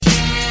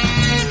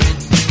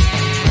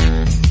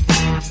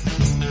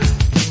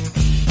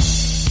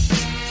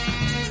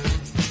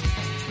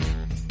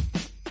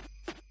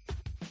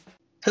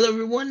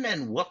everyone,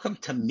 and welcome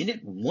to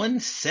minute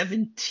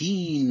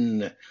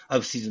 117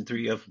 of season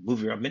 3 of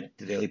MovieRob Minute,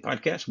 the daily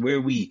podcast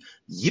where we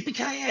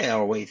yippee-ki-yay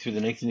our way through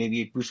the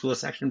 1988 Bruce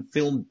Willis action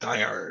film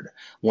Die Hard,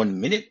 1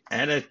 minute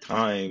at a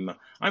time.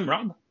 I'm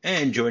Rob,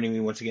 and joining me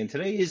once again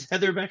today is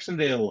Heather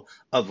Baxendale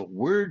of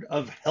Word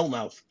of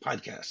Hellmouth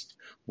podcast.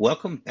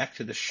 Welcome back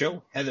to the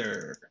show,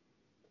 Heather.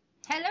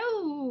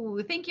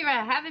 Hello. Thank you for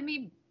having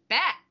me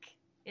back.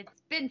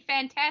 It's been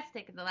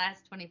fantastic in the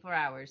last 24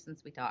 hours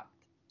since we talked.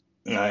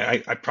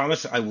 I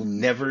promise I will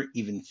never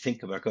even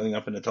think about going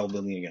up in a tall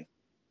building again.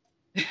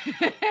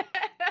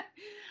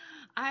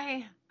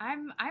 I'm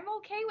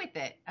okay with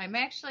it. I'm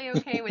actually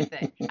okay with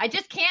it. I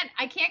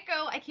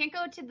can't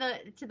go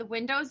to the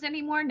windows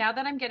anymore now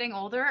that I'm getting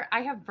older.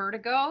 I have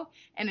vertigo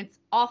and it's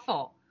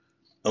awful.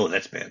 Oh,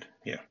 that's bad.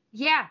 Yeah.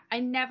 Yeah,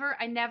 I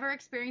never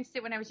experienced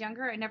it when I was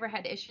younger. I never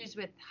had issues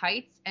with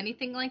heights,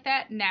 anything like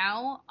that.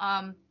 Now,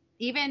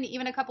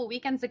 even a couple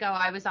weekends ago,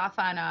 I was off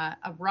on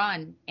a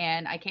run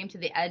and I came to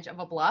the edge of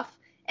a bluff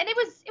and it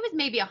was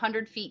maybe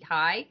 100 feet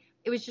high.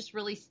 It was just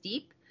really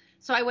steep.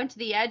 So I went to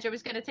the edge. I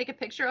was going to take a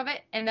picture of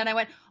it. And then I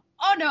went,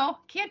 oh no,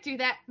 can't do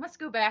that. Must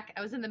go back.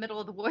 I was in the middle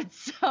of the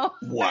woods. So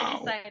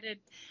wow.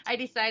 I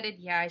decided,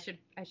 yeah, I should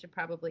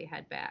probably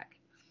head back.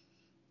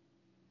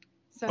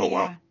 So oh,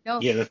 wow.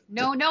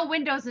 No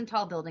windows in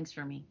tall buildings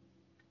for me.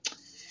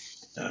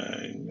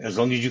 As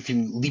long as you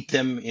can leap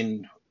them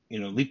in,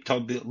 leap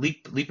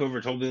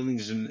over tall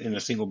buildings in a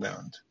single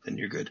bound, then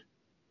you're good.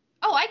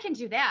 Oh, I can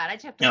do that. I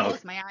just have to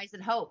close my eyes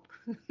and hope.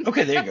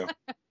 Okay, there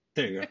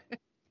you go.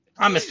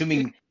 I'm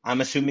assuming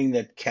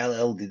that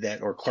Kal-El did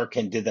that or Clark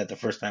Kent did that the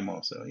first time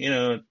also.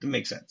 It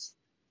makes sense.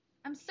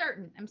 I'm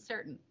certain.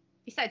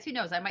 Besides, who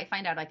knows? I might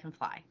find out I can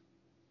fly.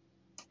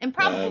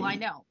 Improbable, I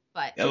know,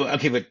 but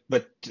okay,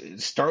 but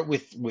start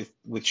with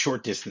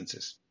short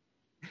distances.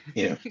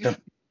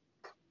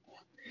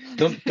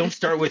 Don't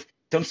start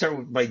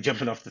by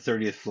jumping off the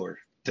 30th floor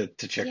to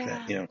check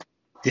that.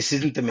 This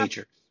isn't the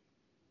Matrix.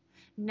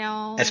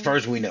 No. As far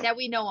as we know. That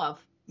we know of.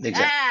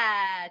 Exactly.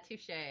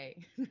 Touche.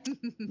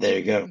 There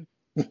you go.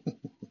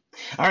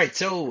 All right,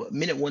 so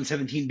minute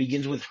 117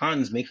 begins with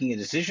Hans making a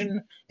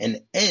decision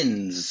and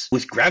ends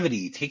with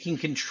Gravity taking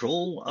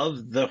control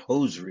of the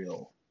hose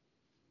reel.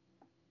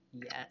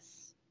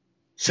 Yes.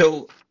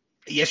 So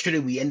yesterday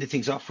we ended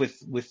things off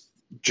with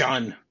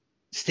John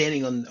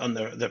standing on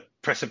the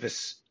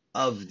precipice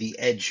of the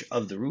edge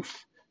of the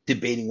roof,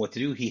 debating what to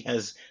do. He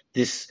has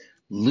this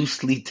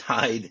loosely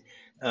tied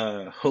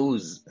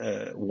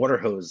water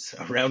hose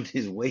around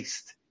his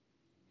waist,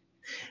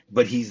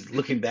 but he's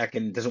looking back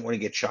and doesn't want to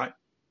get shot.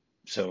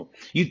 So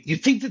you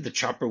think that the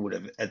chopper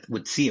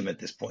would see him at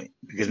this point,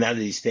 because now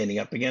that he's standing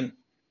up again,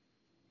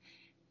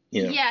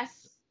 Yes.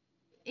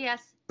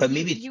 But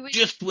maybe it's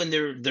just when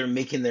they're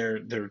making their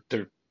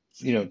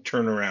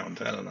turn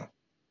around. I don't know.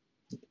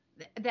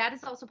 That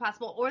is also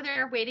possible, or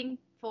they're waiting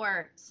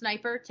for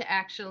Sniper to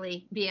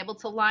actually be able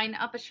to line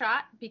up a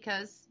shot,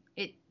 because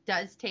it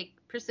does take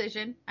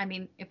precision. I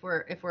mean, if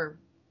we're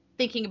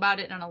thinking about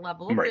it on a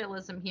level of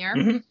realism here.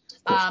 Mm-hmm.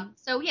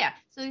 So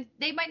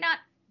they might not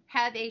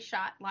have a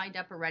shot lined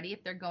up already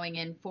if they're going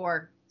in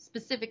for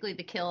specifically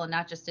the kill and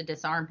not just to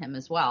disarm him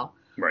as well.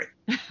 Right.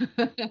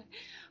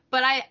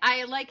 But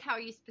I like how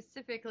you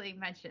specifically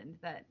mentioned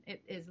that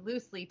it is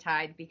loosely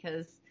tied,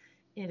 because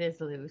it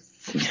is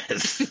loose.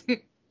 Yes.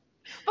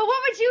 But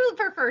what would you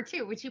prefer,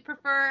 too? Would you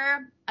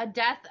prefer a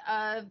death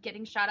of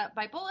getting shot up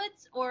by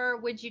bullets, or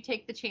would you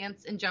take the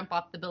chance and jump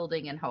off the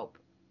building and hope?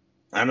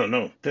 I don't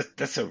know.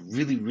 That's a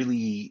really,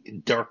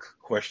 really dark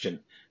question,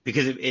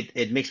 because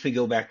it makes me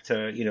go back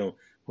to,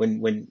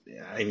 when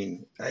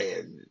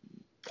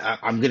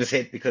I'm going to say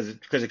it because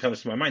it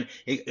comes to my mind,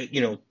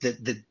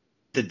 the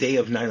day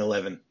of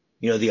 9/11,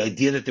 the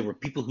idea that there were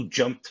people who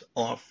jumped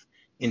off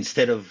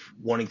instead of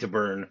wanting to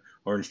burn,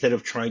 or instead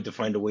of trying to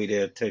find a way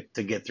to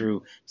get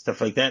through,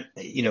 stuff like that.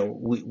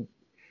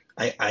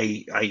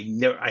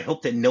 I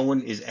hope that no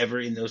one is ever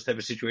in those type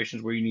of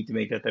situations where you need to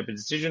make that type of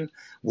decision.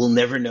 We'll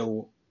never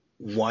know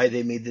why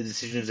they made the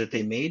decisions that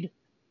they made,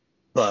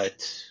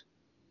 but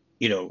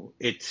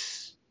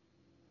it's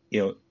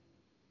this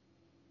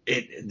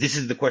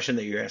is the question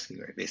that you're asking,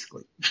 right?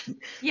 Basically,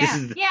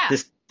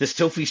 this is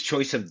Sophie's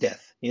choice of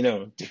death.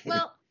 Well,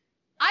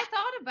 I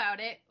thought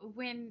about it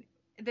when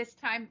this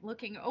time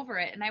looking over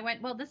it, and I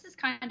went, well, this is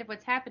kind of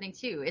what's happening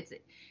too.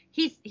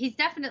 He's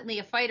definitely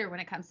a fighter when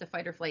it comes to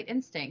fight or flight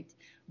instinct,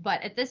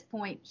 but at this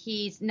point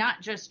he's not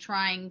just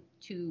trying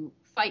to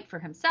fight for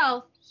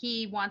himself.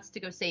 He wants to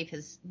go save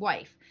his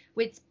wife,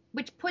 which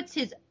puts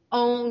his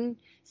own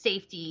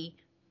safety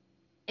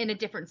in a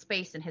different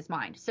space in his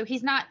mind. So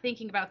he's not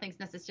thinking about things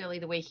necessarily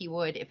the way he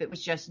would if it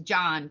was just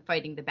John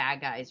fighting the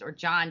bad guys or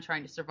John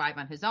trying to survive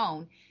on his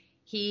own.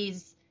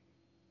 He's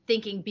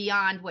thinking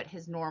beyond what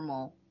his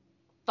normal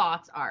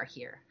thoughts are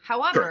here.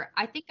 However, Sure.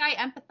 I think I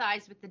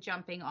empathize with the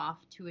jumping off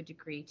to a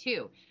degree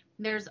too.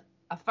 There's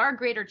a far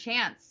greater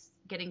chance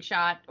getting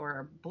shot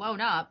or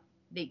blown up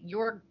that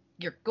you're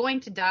going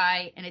to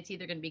die, and it's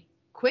either going to be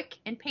quick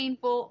and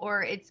painful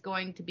or it's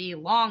going to be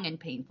long and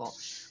painful.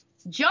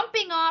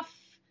 Jumping off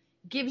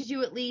gives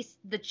you at least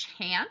the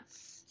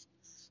chance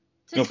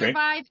to Okay.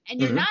 survive, and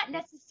you're Hmm. not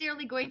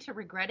necessarily going to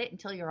regret it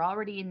until you're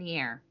already in the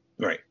air.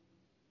 Right.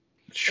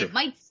 Sure. It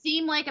might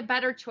seem like a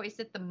better choice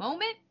at the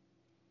moment,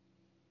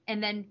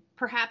 and then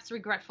perhaps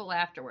regretful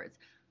afterwards.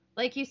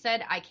 Like you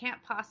said, I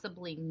can't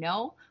possibly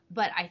know,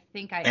 but I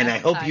think I And I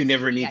hope you empathize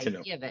never with the need to know.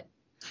 idea of it.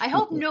 I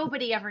hope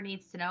nobody ever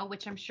needs to know,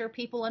 which I'm sure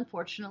people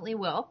unfortunately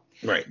will.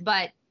 Right.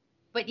 But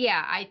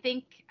yeah, I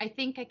think I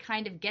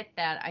kind of get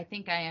that. I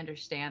think I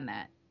understand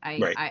that.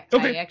 Right. I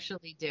Okay.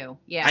 actually do. I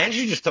Yeah.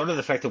 actually just thought of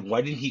the fact of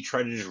why didn't he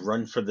try to just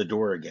run for the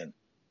door again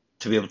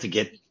to be able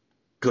to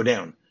go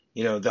down?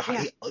 Yeah. The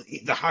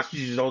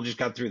hostages all just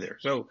got through there,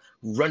 so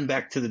run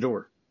back to the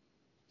door.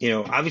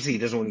 Obviously he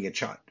doesn't want to get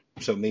shot,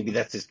 so maybe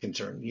that's his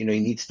concern. He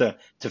needs to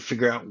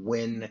figure out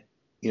when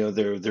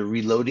they're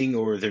reloading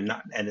or they're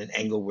not at an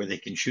angle where they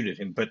can shoot at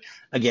him. But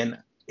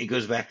again, it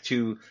goes back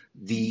to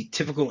the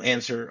typical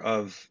answer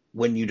of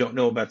when you don't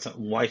know about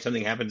why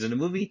something happens in a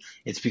movie,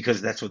 it's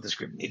because that's what the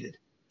script needed.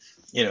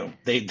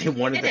 They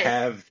wanted It to is.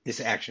 have this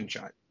action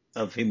shot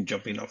of him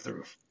jumping off the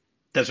roof.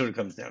 That's what it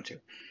comes down to.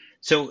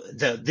 So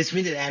this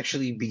minute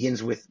actually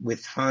begins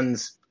with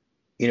Hans,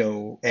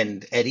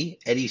 and Eddie.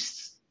 Eddie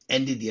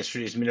ended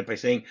yesterday's minute by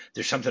saying,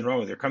 "There's something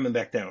wrong. They're coming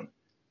back down."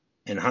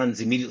 And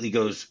Hans immediately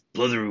goes,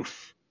 "Blow the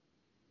roof."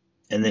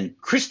 And then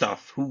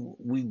Christoph, who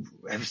we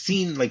have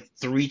seen like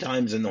 3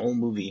 times in the whole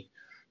movie,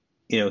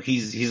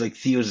 he's like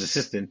Theo's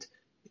assistant.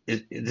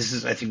 This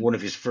is, I think, one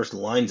of his first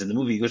lines in the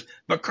movie. He goes,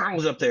 "But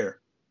Carl's up there."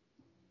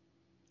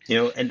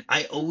 And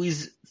I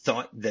always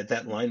thought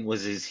that line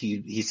was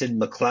he said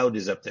McLeod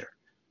is up there.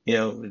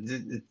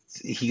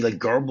 He like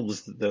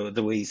garbles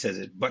the way he says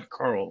it, but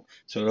Carl.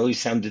 So it always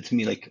sounded to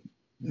me like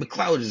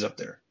McLeod is up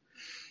there.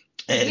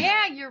 And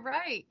Yeah, you're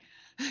right.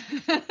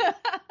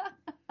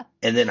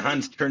 and then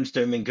Hans turns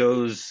to him and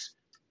goes,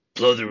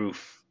 "Blow the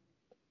roof."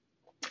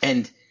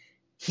 And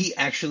he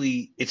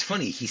actually, it's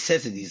funny, he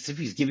says it as if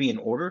he's giving an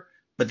order,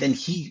 but then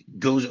he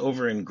goes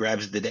over and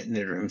grabs the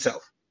detonator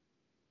himself.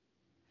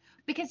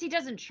 Because he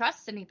doesn't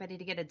trust anybody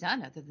to get it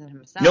done other than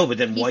himself. No, but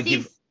then He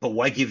sees,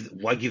 why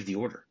give the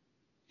order?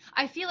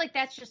 I feel like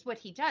that's just what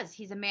he does.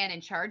 He's a man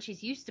in charge.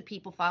 He's used to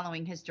people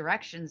following his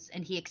directions,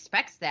 and he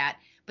expects that.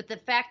 But the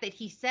fact that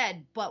he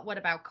said, "But what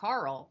about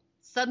Carl?"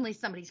 Suddenly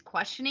somebody's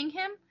questioning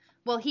him.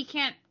 Well, he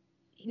can't.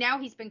 Now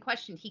he's been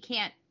questioned. He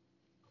can't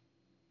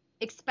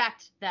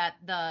expect that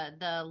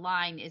the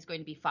line is going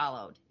to be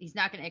followed. He's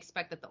not going to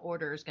expect that the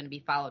order is going to be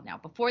followed now.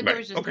 Before there Right.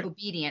 was just Okay.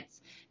 obedience.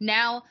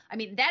 Now, I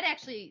mean, that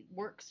actually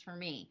works for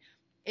me.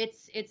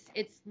 It's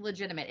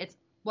legitimate. It's,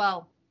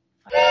 well,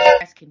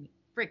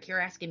 you're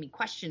asking me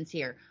questions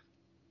here.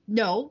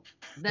 No,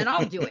 then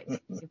I'll do it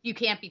if you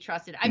can't be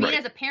trusted. I mean, Right.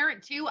 as a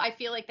parent too, I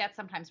feel like that's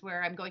sometimes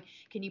where I'm going,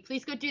 "Can you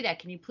please go do that?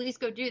 Can you please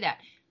go do that?"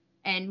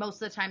 And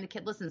most of the time the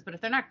kid listens, but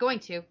if they're not going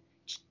to,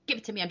 just give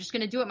it to me. I'm just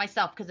going to do it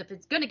myself, because if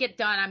it's going to get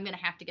done, I'm going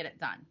to have to get it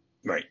done.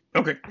 Right.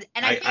 Okay.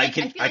 And I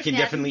can I feel like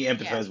definitely yeah.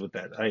 empathize with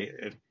that.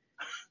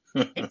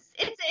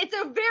 It's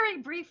a very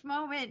brief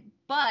moment,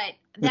 but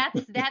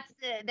that's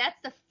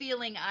the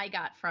feeling I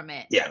got from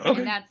it. Yeah.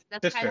 Okay. And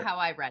that's kind of fair. how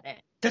I read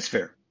it. That's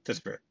fair. That's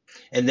fair.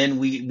 And then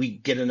we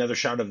get another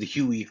shot of the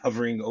Huey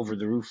hovering over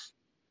the roof,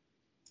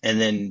 and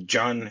then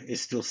John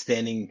is still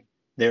standing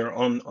there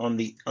on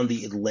the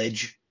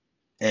ledge,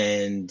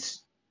 and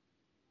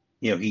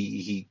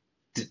he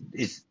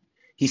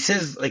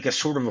says like a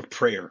sort of a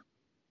prayer.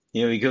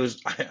 He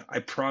goes, I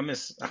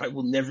promise I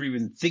will never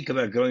even think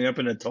about going up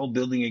in a tall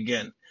building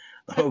again.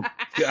 Oh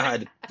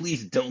God,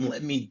 please don't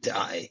let me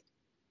die."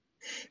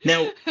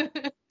 Now,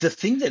 the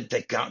thing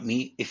that got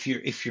me, if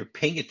you're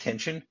paying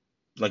attention,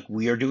 like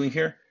we are doing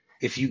here,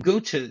 if you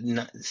go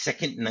to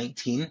second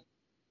 19,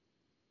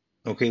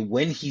 okay,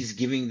 when he's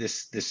giving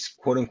this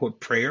quote unquote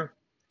prayer,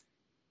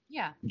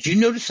 Yeah. do you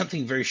notice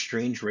something very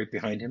strange right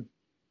behind him?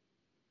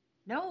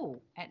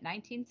 No, at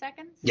 19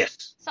 seconds?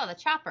 Yes. Saw the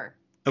chopper.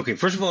 Okay,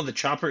 first of all, the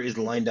chopper is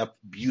lined up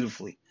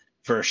beautifully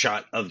for a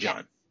shot of John.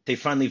 Yes. They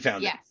finally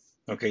found it. Yes.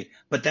 Okay,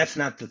 but that's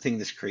not the thing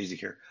that's crazy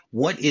here.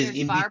 What is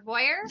There's barbed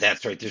wire?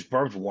 That's right. There's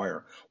barbed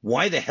wire.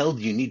 Why the hell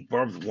do you need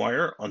barbed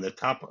wire on the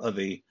top of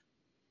a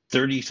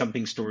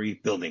 30-something story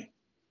building?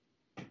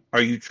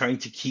 Are you trying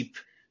to keep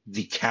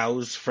the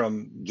cows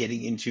from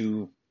getting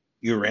into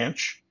your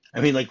ranch? I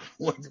mean, like,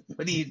 what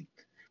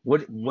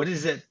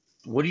is that?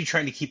 What are you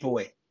trying to keep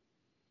away?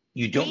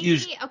 You don't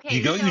use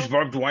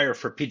barbed wire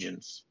for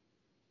pigeons.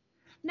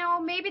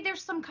 No, maybe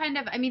there's some kind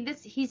of, I mean,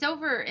 he's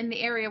over in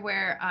the area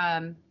where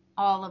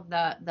all of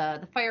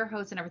the fire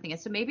hose and everything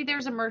is. So maybe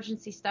there's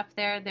emergency stuff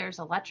there. There's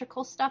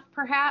electrical stuff,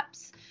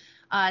 perhaps.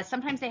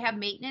 Sometimes they have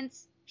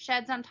maintenance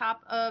sheds on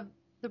top of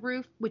the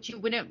roof, which you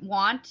wouldn't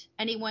want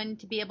anyone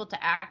to be able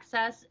to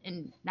access,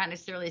 and not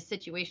necessarily a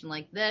situation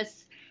like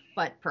this,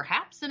 but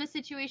perhaps in a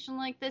situation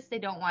like this, they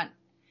don't want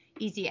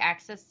easy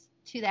access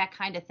to that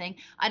kind of thing.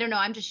 I don't know.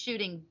 I'm just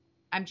shooting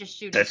That's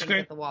things great.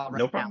 at the wall right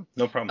No problem.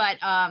 now. No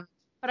problem.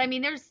 But I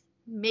mean, there's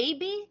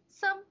maybe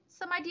some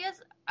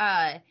ideas.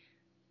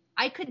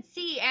 I could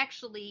see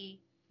actually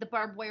the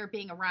barbed wire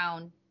being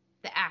around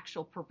the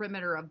actual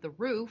perimeter of the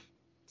roof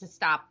to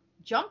stop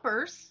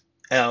jumpers.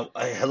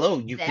 Hello,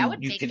 you That can would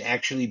make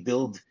actually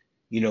build,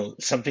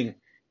 something.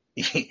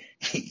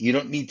 You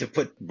don't need to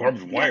put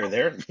barbed wire no,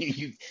 there.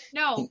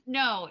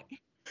 no.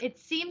 It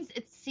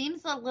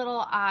seems a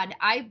little odd.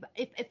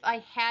 If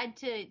I had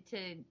to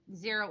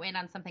zero in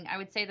on something, I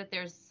would say that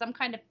there's some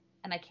kind of,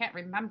 and I can't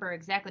remember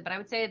exactly, but I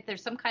would say that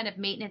there's some kind of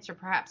maintenance or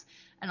perhaps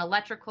an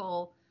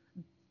electrical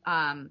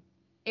um,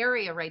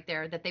 area right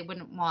there that they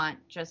wouldn't want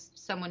just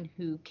someone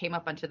who came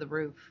up onto the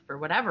roof for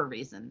whatever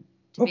reason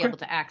to be Okay, able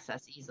to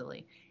access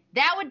easily.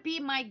 That would be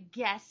my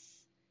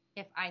guess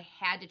if I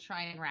had to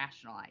try and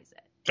rationalize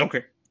it.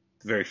 okay,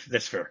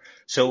 that's fair.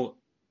 So,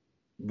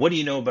 what do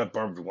you know about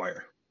barbed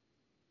wire?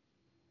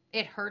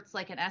 It hurts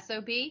like an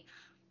SOB.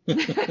 In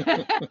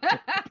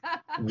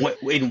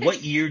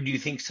what year do you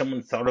think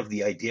someone thought of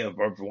the idea of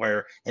barbed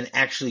wire and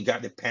actually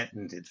got it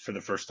patented for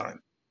the first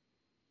time?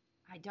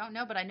 I don't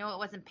know, but I know it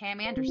wasn't Pam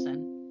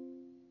Anderson.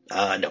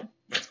 No,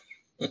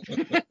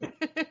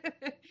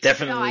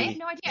 No, I have definitely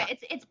no idea. not.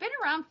 It's been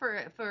around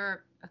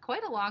for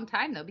quite a long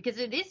time though, because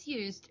it is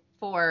used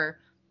for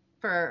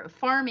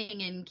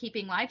farming and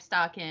keeping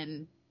livestock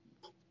in.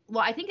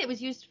 Well, I think it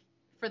was used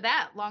for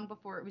that long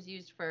before it was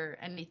used for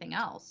anything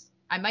else.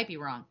 I might be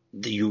wrong,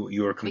 You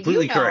are but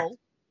completely correct. know,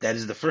 That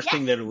is the first yes.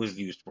 thing that it was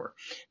used for.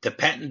 The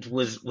patent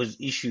was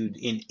issued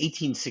in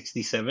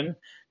 1867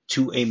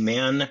 to a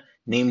man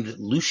named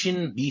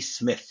Lucian B.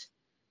 Smith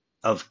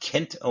of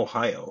Kent,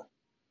 Ohio,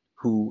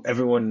 who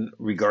everyone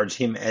regards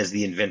him as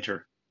the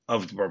inventor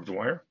of the barbed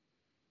wire.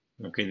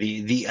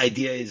 Okay, the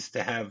idea is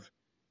to have,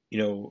 you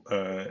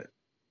know,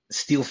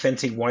 steel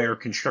fencing wire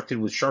constructed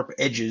with sharp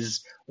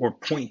edges or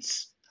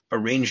points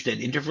arranged at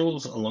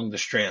intervals along the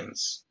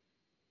strands.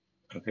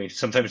 Okay,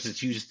 sometimes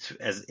it's used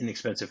as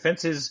inexpensive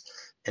fences,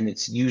 and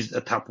it's used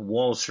atop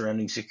walls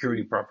surrounding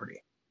security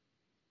property.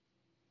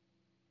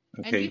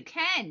 And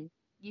Okay,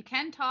 you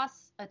can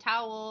toss a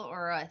towel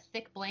or a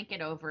thick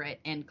blanket over it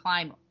and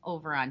climb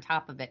over on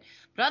top of it.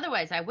 But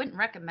otherwise, I wouldn't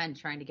recommend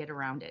trying to get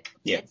around it.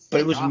 yeah, It's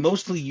but it it's was awful.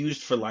 mostly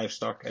used for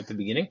livestock at the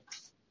beginning,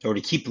 or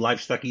to keep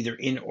livestock either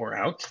in or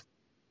out,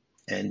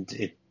 and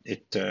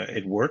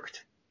it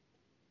worked.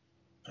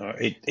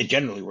 It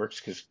generally works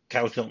because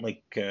cows don't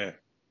like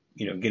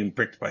getting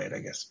pricked by it, I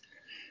guess.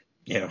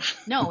 You know,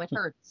 No, it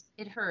hurts.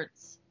 It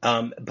hurts.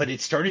 but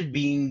it started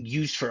being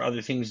used for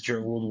other things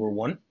during World War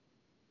One,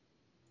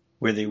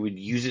 where they would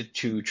use it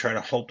to try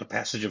to halt the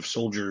passage of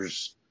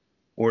soldiers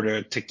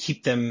or to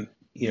keep them,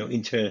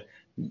 into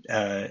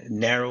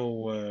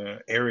narrow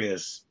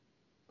areas,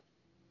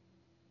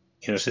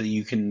 so that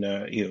you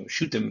can,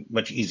 shoot them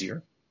much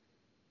easier.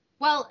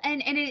 Well,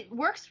 and it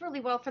works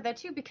really well for that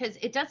too because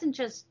it doesn't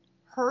just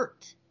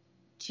hurt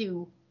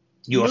to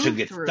You also move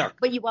get through, stuck.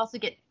 but you also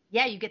get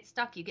yeah, you get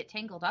stuck, you get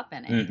tangled up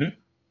in it. Hmm.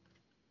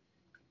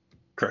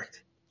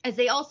 Correct. As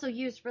they also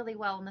used really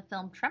well in the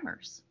film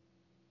Tremors.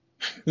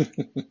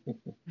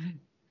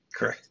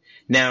 Correct.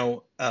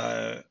 Now,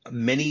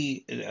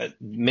 many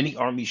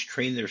armies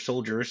train their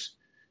soldiers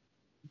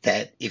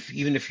that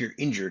even if you're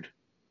injured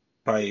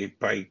by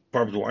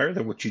barbed wire,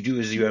 that what you do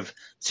is you have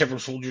several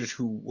soldiers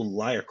who will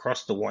lie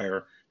across the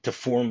wire to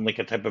form like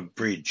a type of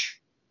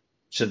bridge,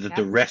 so that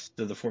the Yep. rest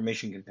of the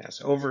formation can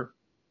pass over.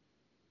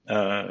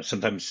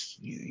 Sometimes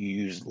you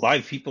use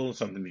live people,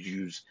 sometimes you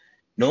use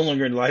no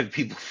longer live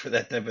people for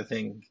that type of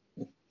thing.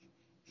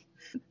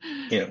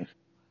 You know,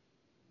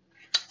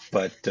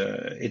 but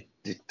it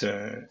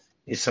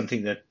is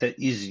something that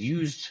is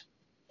used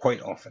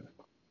quite often.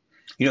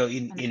 In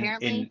And in in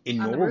apparently in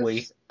on the Norway,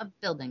 roofs of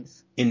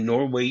buildings.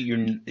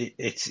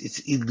 it's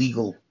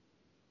illegal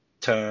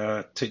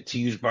to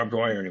use barbed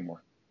wire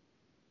anymore.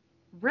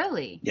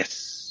 Really?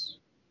 Yes,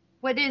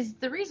 What is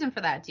the reason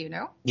for that? Do you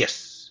know?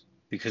 yes,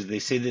 because they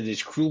say that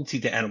it's cruelty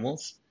to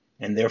animals,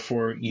 and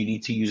therefore you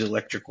need to use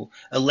electric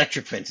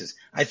fences.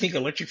 I think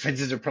electric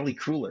fences are probably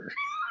crueler.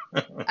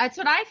 That's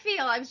what I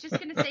feel. I was just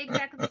going to say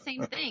exactly the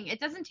same thing. It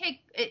doesn't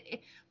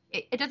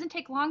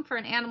take long for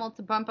an animal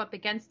to bump up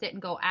against it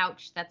and go,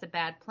 "Ouch, that's a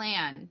bad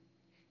plan."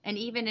 And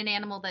even an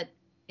animal that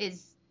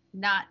is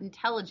not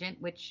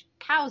intelligent, which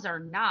cows are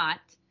not,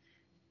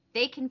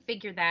 they can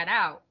figure that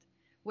out.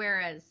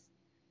 Whereas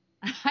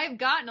I've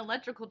gotten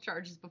electrical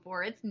charges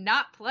before. It's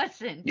not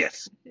pleasant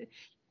Yes,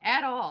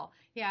 at all.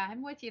 Yeah,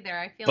 I'm with you there.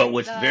 I feel but like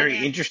what's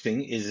very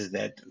interesting is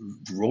that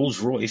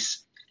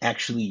Rolls-Royce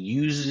actually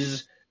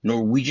uses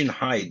Norwegian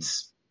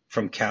hides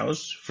from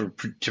cows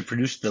to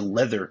produce the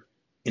leather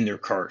in their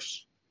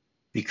cars,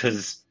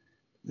 because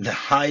the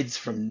hides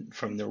from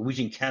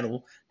Norwegian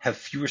cattle have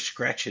fewer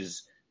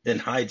scratches than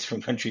hides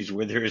from countries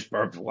where there is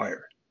barbed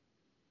wire.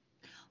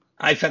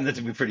 I found that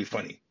to be pretty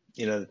funny.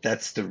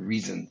 That's the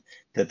reason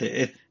that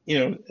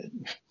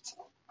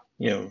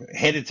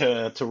headed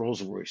to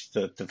Rolls-Royce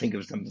to think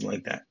of something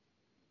like that.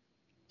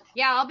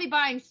 yeah, I'll be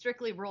buying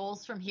strictly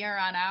rolls from here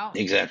on out.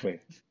 Exactly.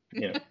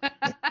 Yeah,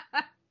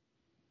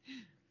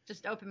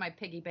 Just open my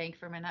piggy bank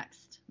for my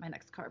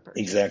next car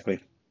purchase. exactly.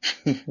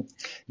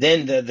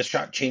 Then the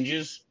shot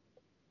changes,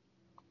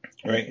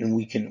 right? And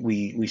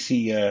we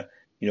see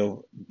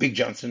Big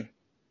Johnson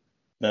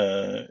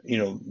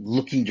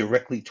looking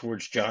directly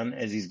towards John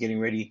as he's getting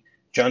ready.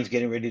 John's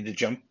getting ready to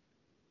jump.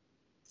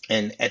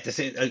 And at the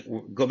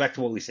same, go back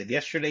to what we said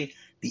yesterday.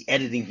 The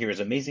editing here is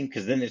amazing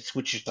because then it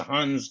switches to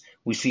Hans.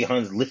 We see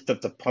Hans lift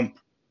up the pump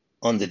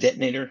on the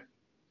detonator,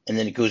 and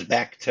then it goes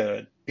back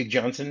to Big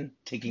Johnson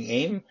taking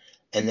aim,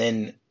 and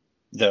then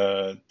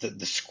the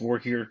score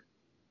here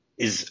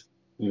is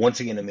once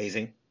again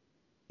amazing.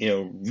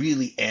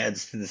 Really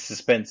adds to the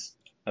suspense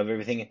of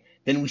everything.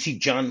 Then we see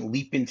John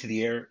leap into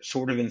the air,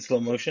 sort of in slow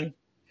motion,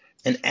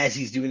 and as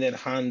he's doing that,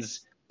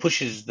 Hans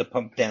pushes the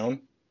pump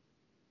down,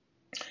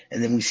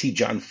 and then we see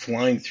John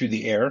flying through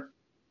the air,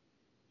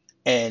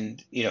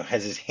 and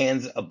has his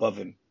hands above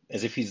him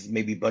as if he's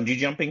maybe bungee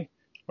jumping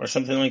or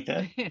something like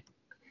that.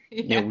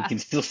 Yeah. We can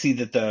still see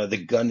that the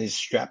gun is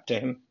strapped to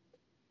him.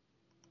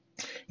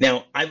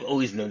 Now, I've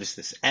always noticed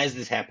this. As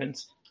this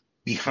happens,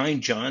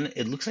 behind John,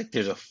 it looks like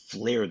there's a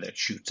flare that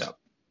shoots up.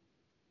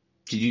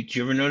 Did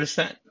you ever notice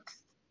that?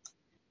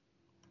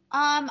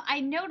 I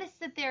noticed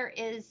that there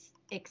is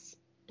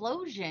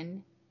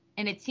explosion,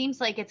 and it seems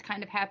like it's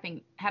kind of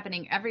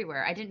happening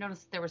everywhere. I didn't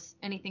notice that there was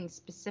anything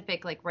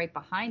specific like right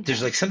behind him.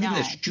 There's like something No.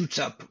 that shoots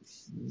up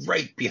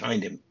right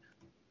behind him,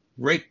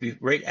 right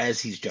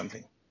as he's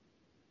jumping,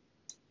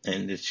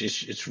 and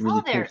it's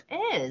really there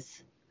cool.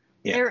 is.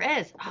 Yeah. There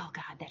is. Oh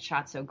God, that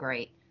shot's so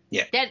great.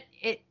 Yeah.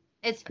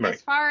 As Right.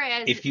 far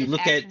as if you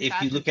look at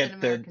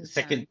the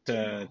second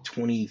concerned.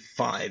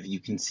 25, you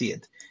can see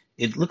it.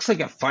 It looks like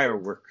a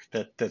firework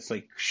that's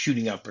like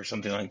shooting up or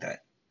something like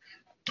that.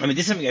 I mean,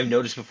 this is something I've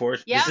noticed before.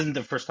 Yeah. This isn't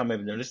the first time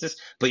I've noticed this,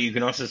 but you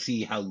can also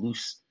see how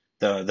loose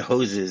the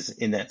hose is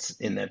in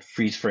that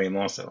freeze frame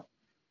also.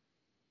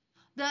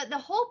 The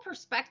whole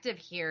perspective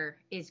here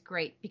is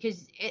great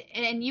because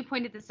and you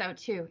pointed this out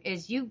too,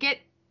 is you get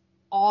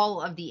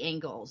all of the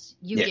angles.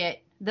 You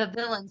get the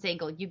villain's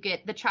angle, you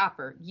get the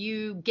chopper,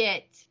 you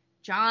get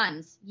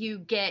John's, you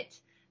get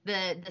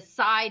the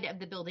side of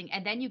the building,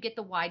 and then you get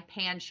the wide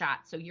pan shot,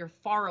 so you're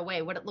far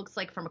away, what it looks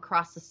like from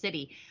across the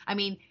city. I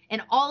mean,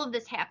 and all of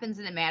this happens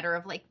in a matter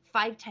of like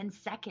 5-10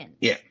 seconds.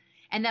 Yeah.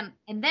 And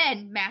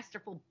then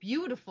masterful,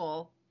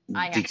 beautiful,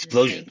 I have the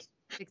explosions.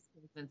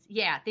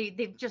 Yeah,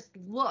 they just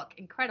look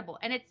incredible,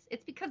 and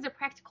it's because they're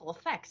practical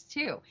effects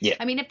too. Yeah.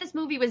 I mean, if this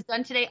movie was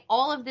done today,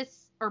 all of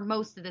this or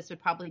most of this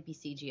would probably be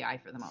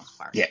CGI for the most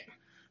part. Yeah.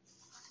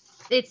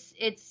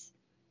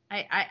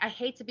 I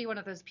hate to be one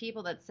of those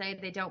people that say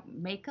they don't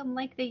make them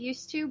like they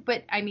used to,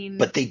 but I mean,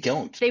 but they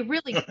don't. They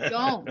really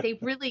don't. They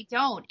really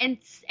don't. And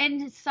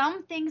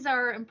some things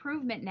are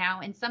improvement now,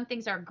 and some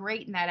things are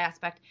great in that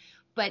aspect,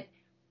 but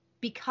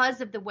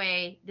because of the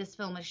way this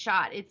film is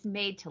shot, it's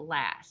made to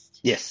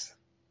last. Yes.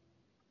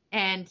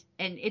 And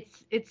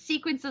it's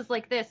sequences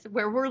like this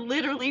where we're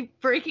literally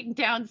breaking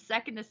down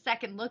second to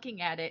second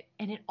looking at it,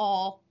 and it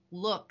all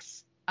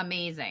looks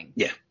amazing.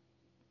 Yeah,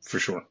 for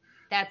sure.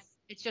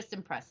 It's just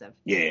impressive.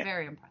 Yeah, it's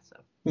very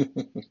impressive.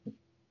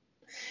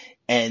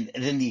 And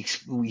then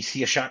we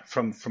see a shot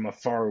from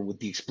afar with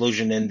the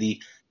explosion, and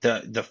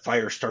the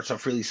fire starts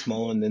off really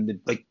small, and then it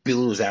like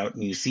billows out,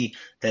 and you see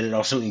that it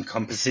also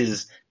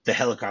encompasses the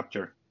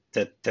helicopter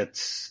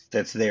that's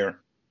there.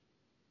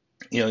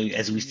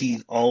 As we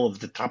see all of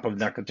the top of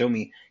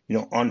Nakatomi,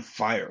 on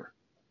fire,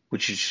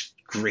 which is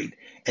great.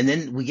 And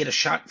then we get a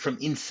shot from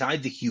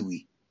inside the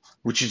Huey,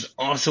 which is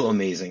also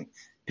amazing,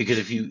 because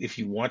if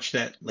you watch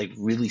that like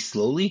really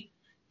slowly,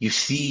 you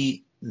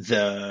see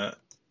you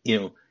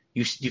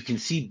can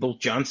see both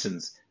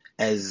Johnsons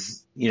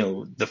as,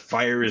 the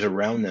fire is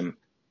around them,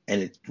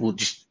 and it will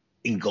just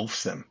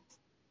engulfs them.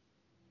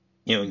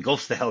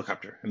 Engulfs the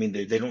helicopter. I mean,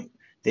 they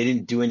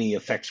didn't do any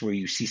effects where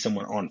you see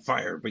someone on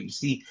fire, but you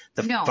see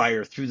the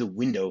fire through the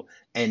window,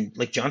 and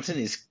like Johnson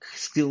is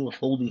still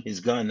holding his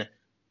gun,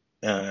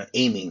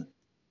 aiming,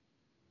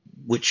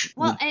 which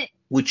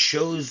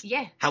shows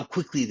how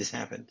quickly this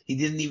happened. He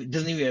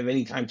doesn't even have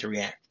any time to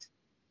react.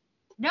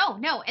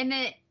 No,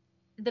 and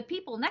the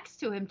people next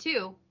to him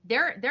too,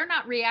 they're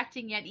not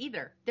reacting yet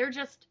either. They're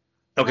just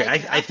okay.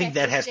 I think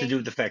that has to do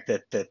with the fact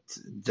that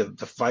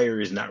the fire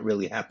is not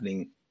really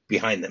happening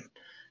behind them.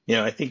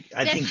 I think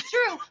that's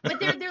true, but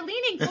they're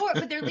leaning forward.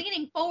 But they're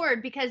leaning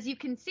forward because you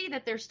can see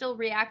that they're still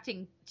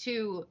reacting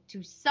to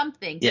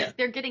something. Yeah.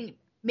 They're getting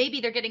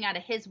out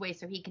of his way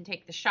so he can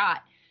take the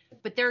shot,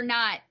 but they're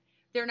not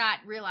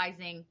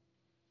realizing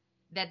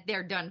that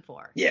they're done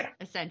for. Yeah.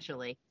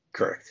 Essentially.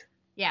 Correct.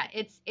 Yeah,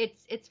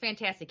 it's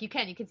fantastic. You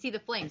can see the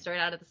flames right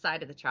out of the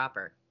side of the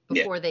chopper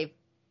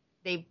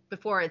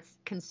before it's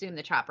consumed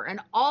the chopper,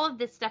 and all of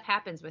this stuff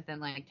happens within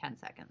like 10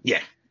 seconds.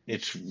 Yeah.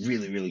 It's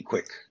really, really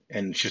quick,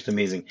 and it's just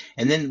amazing.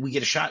 And then we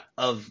get a shot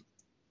of,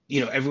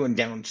 everyone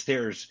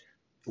downstairs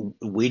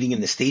waiting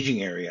in the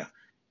staging area.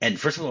 And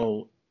first of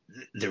all,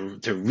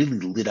 they're really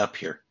lit up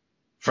here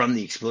from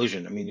the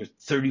explosion. I mean, they're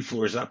 30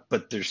 floors up,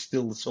 but there's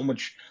still so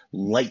much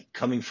light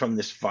coming from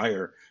this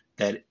fire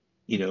that,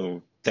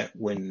 that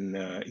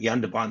when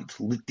Jan de Bont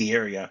lit the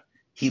area,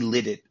 he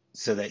lit it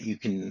so that you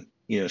can,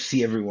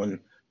 see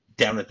everyone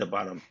down at the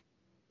bottom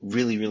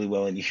really, really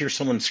well. And you hear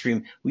someone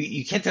scream.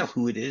 You can't tell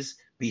who it is,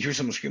 but you hear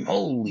someone scream,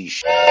 "Holy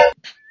shit!"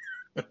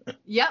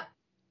 Yep.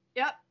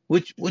 Yep.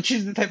 which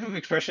is the type of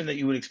expression that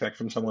you would expect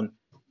from someone,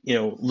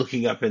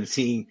 looking up and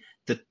seeing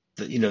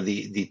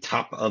the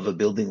top of a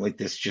building like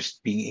this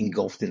just being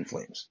engulfed in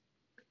flames.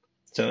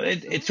 So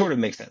it sort of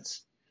makes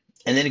sense.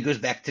 And then it goes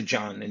back to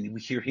John, and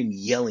we hear him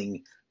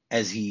yelling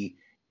as he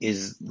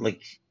is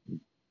like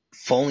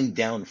falling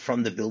down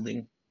from the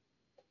building,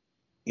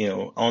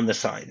 on the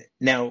side.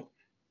 Now,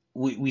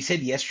 we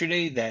said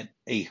yesterday that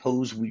a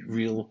hose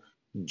reel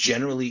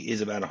generally is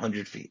about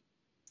 100 feet.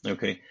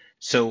 Okay.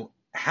 So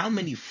how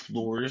many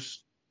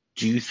floors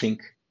do you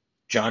think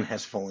John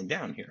has fallen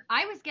down here?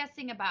 I was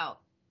guessing about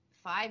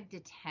 5 to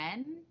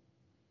 10.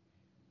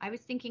 I was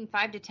thinking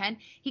 5 to 10.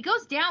 He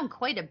goes down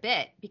quite a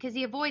bit because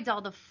he avoids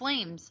all the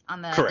flames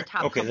on the Correct.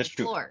 top Okay, couple that's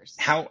true. floors.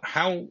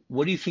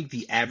 What do you think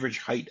the average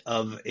height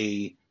of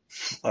a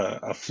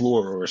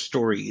floor or a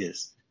story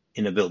is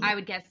in a building? I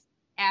would guess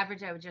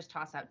average, I would just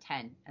toss out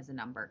 10 as a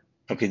number.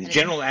 Okay, the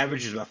general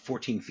average is about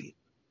 14 feet.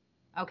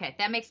 Okay,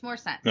 that makes more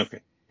sense.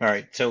 Okay. All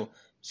right.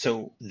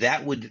 So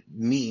that would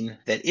mean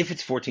that if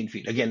it's 14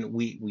 feet, again,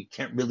 we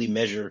can't really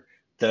measure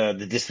the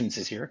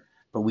distances here,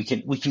 but we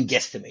can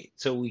guesstimate.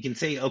 So we can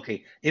say,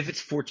 okay, if it's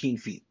 14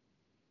 feet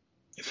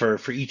for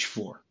each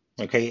floor,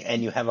 okay,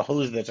 and you have a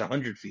hose that's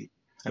 100 feet.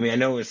 I mean, I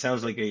know it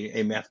sounds like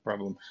a math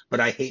problem, but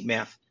I hate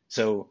math,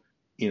 so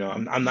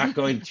I'm not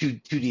going too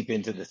deep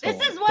into this.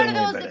 This is one of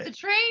those, if the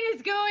train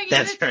is going in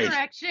this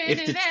direction,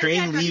 if the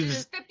train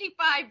leaves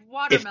 55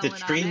 watermelon if the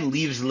train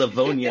leaves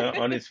Livonia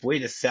on its way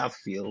to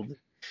Southfield,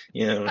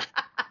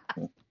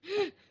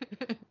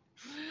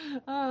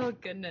 Oh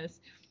goodness.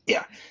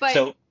 Yeah. But,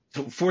 so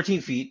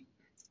 14 feet.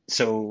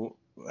 So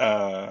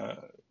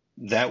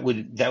that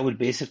would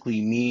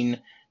basically mean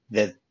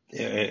that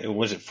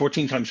was it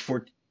 14 times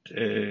 4?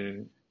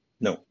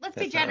 No. Let's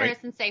be generous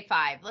and say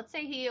 5. Let's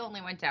say he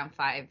only went down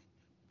 5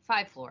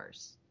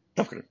 floors.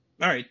 Okay.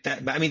 All right.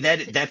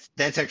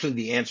 That's actually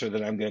the answer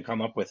that I'm going to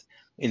come up with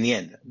in the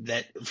end.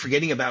 That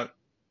forgetting about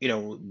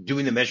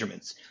doing the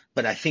measurements,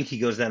 but I think he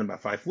goes down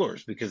about 5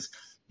 floors because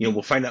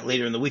we'll find out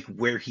later in the week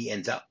where he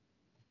ends up.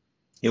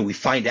 We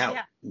find out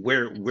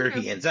where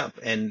he ends up,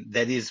 and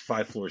that is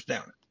 5 floors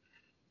down.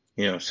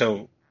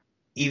 So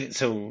even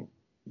so,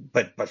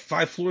 but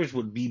 5 floors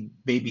would be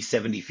maybe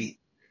 70 feet.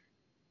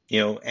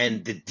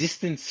 And the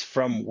distance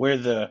from where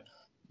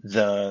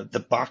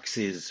the box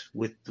is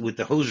with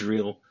the hose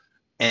reel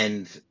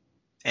and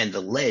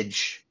the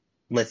ledge,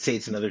 let's say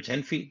it's another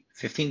 10 feet,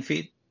 15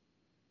 feet.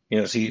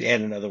 So you'd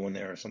add another one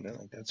there or something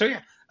like that. So yeah,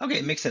 okay,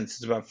 it makes sense.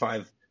 It's about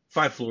 5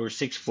 floors,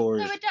 6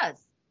 floors. So it does.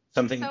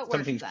 Something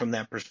from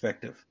that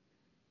perspective,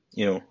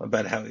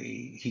 about how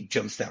he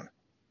jumps down.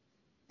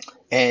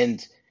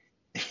 And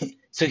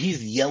so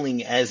he's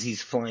yelling as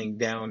he's flying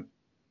down,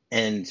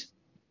 and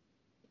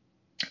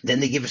then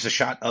they give us a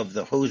shot of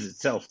the hose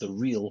itself, the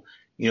reel,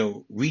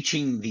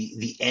 reaching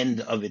the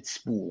end of its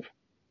spool,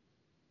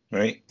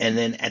 right? And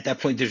then at that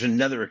point, there's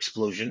another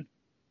explosion,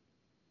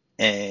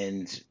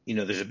 and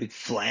there's a big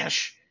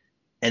flash,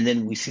 and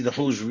then we see the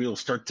hose reel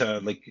start to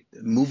like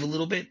move a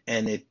little bit,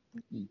 and it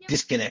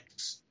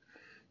disconnects.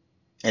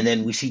 And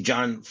then we see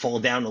John fall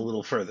down a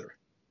little further.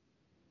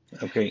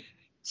 Okay.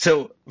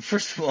 So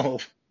first of all,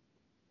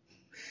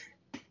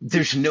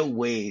 there's no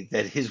way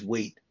that his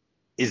weight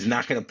is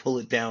not going to pull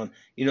it down.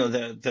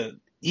 Even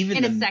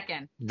in a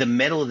second, the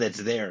metal that's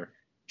there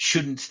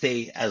shouldn't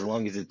stay as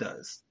long as it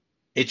does.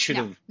 It should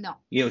have. No.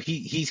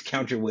 He's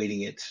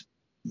counterweighting it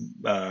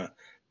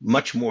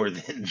much more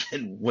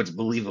than what's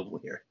believable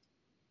here.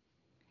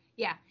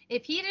 Yeah.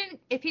 If he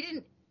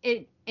didn't.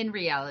 In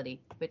reality,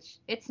 which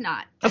it's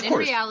not. Of course. In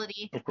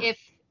reality,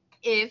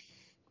 if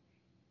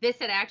this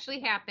had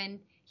actually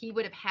happened, he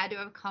would have had to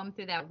have come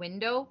through that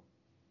window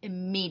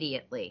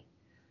immediately.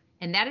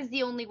 And that is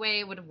the only way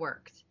it would have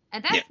worked.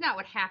 And that's not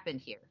what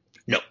happened here.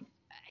 No.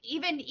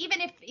 Even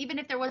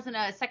if there wasn't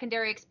a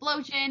secondary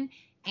explosion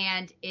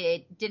and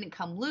it didn't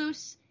come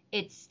loose,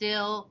 it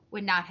still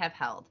would not have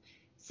held.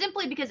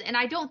 Simply because, and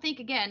I don't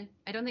think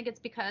it's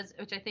because,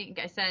 which I think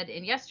I said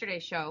in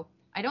yesterday's show,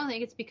 I don't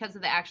think it's because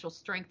of the actual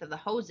strength of the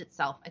hose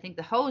itself. I think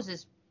the hose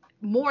is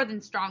more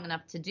than strong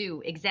enough to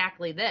do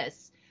exactly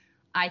this.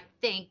 I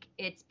think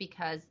it's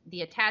because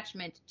the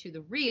attachment to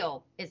the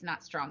reel is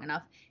not strong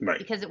enough, right?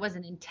 Because it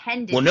wasn't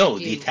intended. Well, no,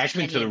 the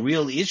attachment to the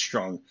reel is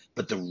strong,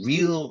 but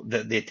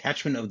the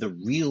attachment of the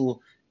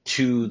reel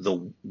to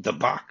the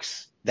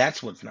box,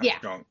 that's what's not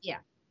strong. Yeah.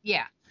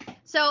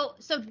 So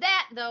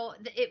that though,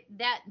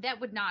 that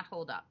would not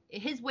hold up.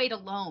 His weight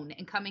alone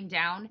and coming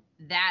down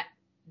that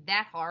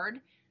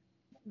hard.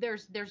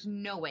 There's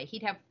no way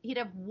he'd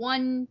have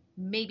 1,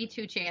 maybe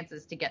 2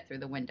 chances to get through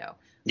the window,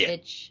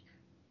 which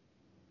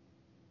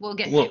we'll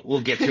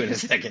get to in a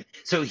second.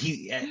 So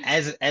he,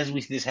 as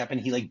we see this happen,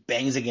 he like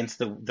bangs against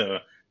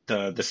the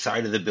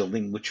side of the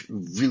building, which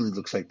really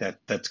looks like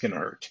that's gonna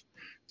hurt.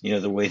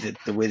 The way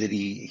that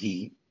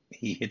he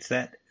hits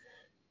that,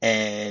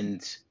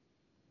 and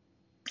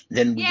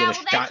then we get a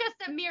shot. That's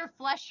just a mere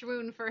flesh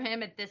wound for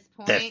him at this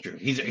point. That's true.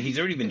 He's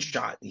already been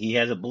shot. He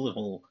has a bullet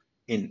hole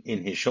in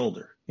his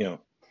shoulder,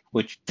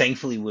 which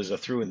thankfully was a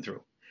through and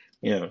through.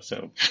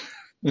 So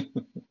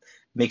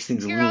makes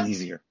things a little Heroes,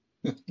 easier.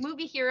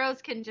 movie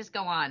heroes can just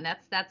go on.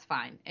 That's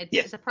fine. It's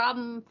Yes, a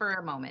problem for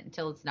a moment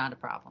until it's not a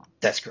problem.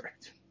 that's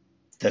correct.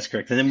 That's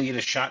correct. And then we get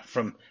a shot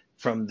from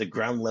the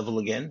ground level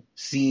again,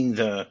 seeing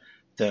the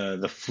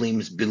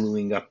flames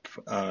billowing up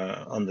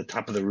on the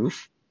top of the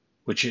roof,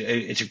 which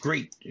it's a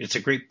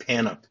great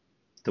pan up,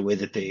 the way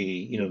that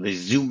they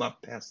zoom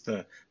up past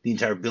the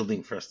entire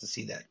building for us to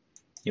see that.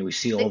 We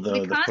see all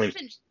The the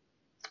flames.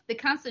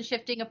 constant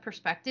shifting of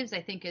perspectives,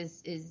 I think,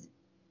 is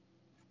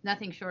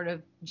nothing short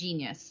of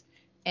genius.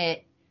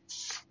 They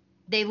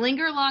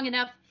linger long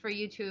enough for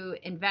you to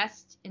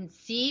invest and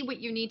see what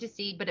you need to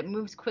see, but it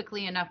moves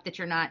quickly enough that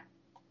you're not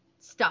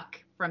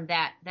stuck from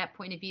that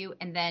point of view.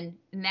 And then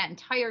in that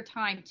entire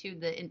time, to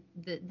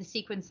the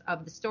sequence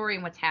of the story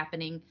and what's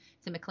happening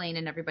to McClane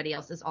and everybody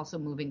else is also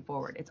moving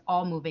forward. It's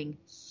all moving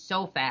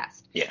so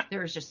fast. Yeah,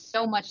 There's just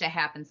so much that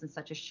happens in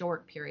such a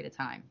short period of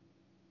time.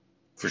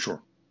 for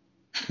sure.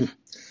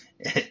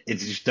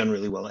 It's just done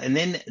really well. And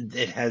then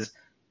it has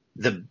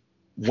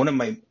one of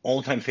my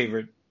all-time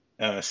favorite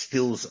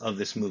stills of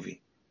this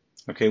movie.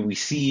 Okay, we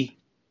see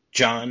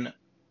John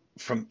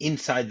from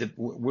inside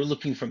we're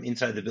looking from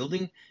inside the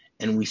building,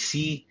 and we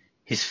see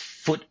his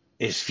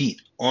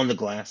feet on the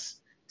glass,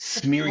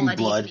 smearing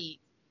blood. Feet.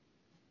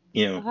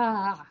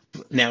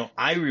 Now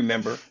I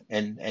remember,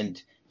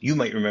 and you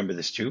might remember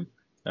this too.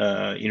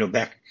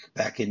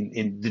 Back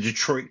in the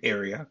Detroit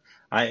area,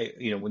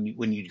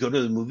 when you'd go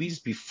to the movies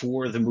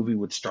before the movie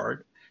would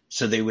start,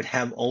 so they would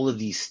have all of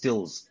these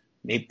stills.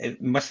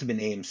 It must have been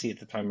AMC at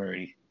the time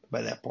already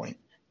by that point.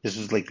 This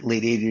was like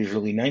late 80s,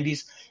 early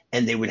 90s,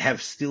 and they would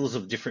have stills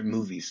of different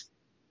movies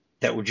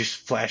that would just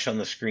flash on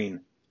the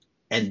screen.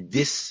 And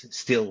this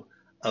still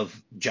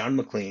of John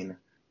McClane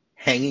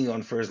hanging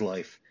on for his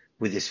life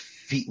with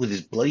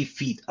his bloody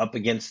feet up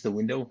against the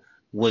window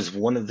was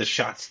one of the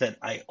shots that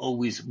I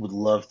always would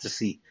love to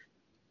see.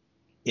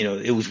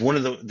 It was one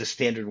of the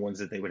standard ones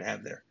that they would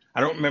have there. I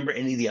don't remember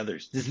any of the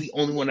others. This is the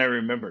only one I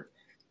remember.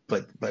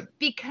 But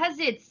because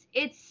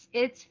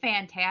it's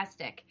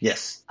fantastic.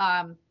 Yes.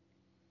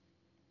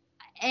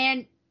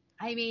 And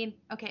I mean,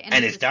 okay,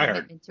 and it's Die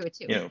Hard into it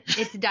too.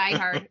 It's Die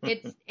Hard.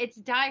 It's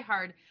Die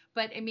Hard.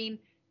 But I mean,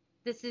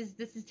 this is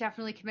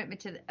definitely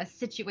commitment to a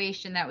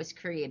situation that was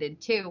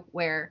created too,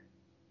 where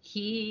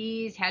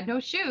he's had no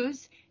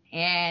shoes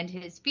and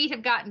his feet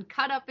have gotten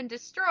cut up and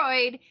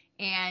destroyed,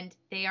 and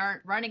they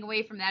aren't running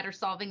away from that or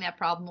solving that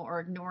problem or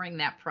ignoring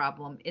that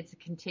problem. It's a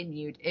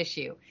continued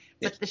issue.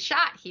 But the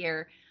shot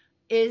here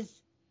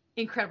is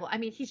incredible. I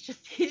mean, he's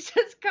just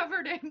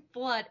covered in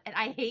blood, and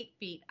I hate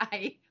feet.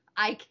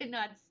 I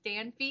cannot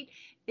stand feet.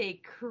 They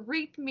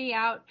creep me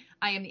out.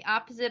 I am the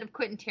opposite of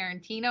Quentin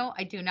Tarantino.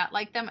 I do not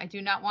like them. I do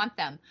not want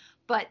them.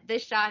 But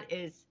this shot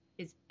is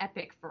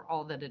epic for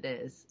all that it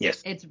is.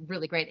 Yes. It's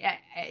really great.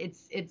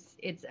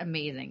 It's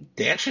amazing.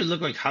 They actually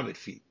look like Hobbit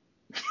feet.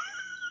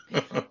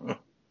 They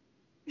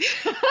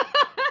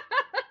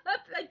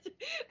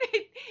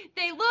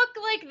look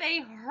like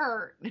they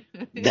hurt.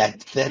 That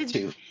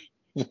too.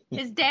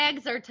 His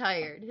dags are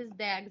tired.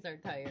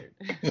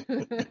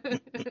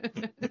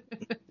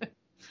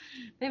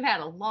 They've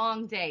had a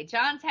long day.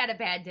 John's had a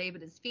bad day,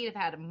 but his feet have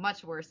had a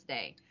much worse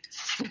day.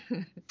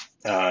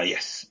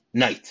 Yes.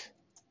 Night.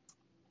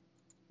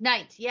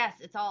 Yes,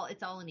 it's all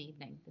an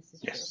evening. This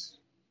is true. Yes.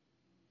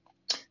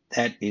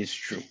 That is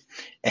true.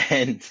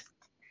 And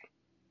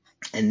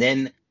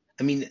then,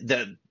 I mean,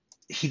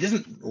 he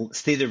doesn't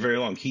stay there very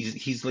long.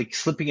 He's like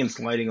slipping and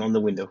sliding on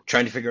the window,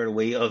 trying to figure out a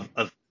way of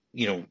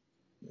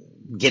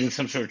getting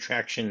some sort of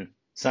traction,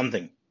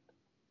 something.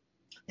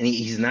 And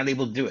he's not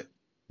able to do it.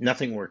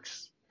 Nothing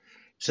works.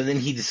 So then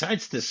he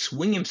decides to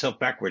swing himself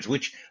backwards,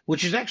 which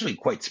is actually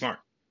quite smart.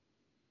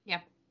 Yeah.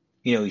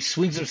 He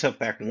swings himself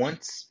back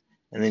once,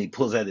 and then he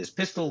pulls out his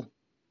pistol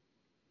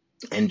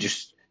and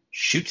just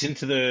shoots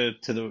into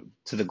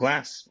the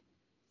glass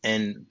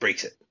and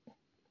breaks it.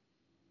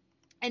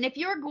 And if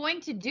you're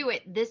going to do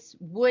it, this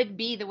would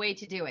be the way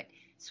to do it.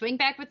 Swing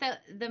back with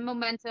the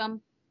momentum,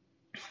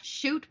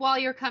 shoot while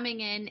you're coming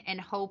in, and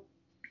hope.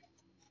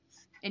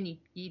 And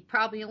you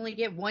probably only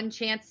get one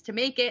chance to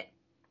make it,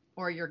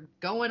 or you're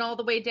going all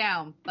the way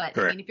down. But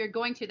Correct. I mean, if you're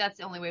going to, that's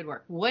the only way to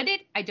work. Would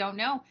it? I don't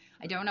know.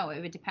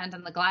 It would depend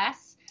on the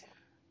glass.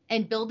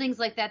 And buildings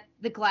like that,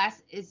 the glass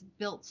is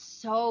built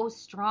so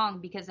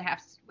strong because it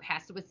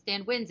has to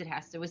withstand winds. It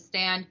has to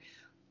withstand,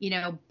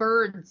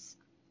 birds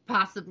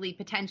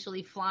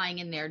potentially flying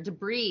in there,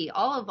 debris,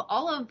 all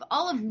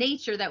of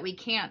nature that we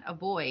can't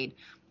avoid.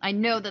 I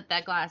know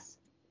that glass,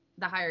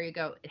 the higher you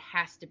go, it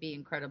has to be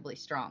incredibly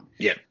strong.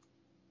 Yeah.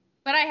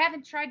 But I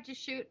haven't tried to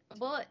shoot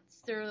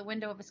bullets through the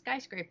window of a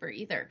skyscraper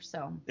either.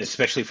 So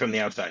especially from the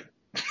outside.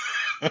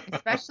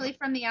 Especially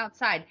from the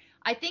outside.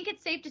 I think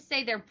it's safe to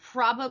say they're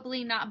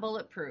probably not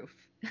bulletproof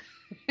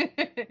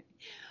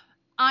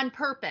on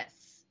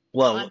purpose.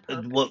 Well,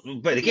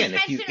 but again,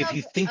 if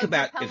you think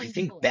back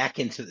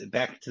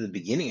to the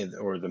beginning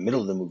or the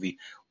middle of the movie,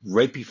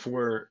 right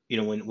before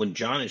when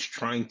John is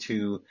trying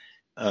to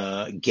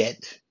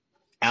get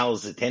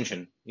Al's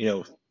attention,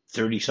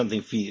 30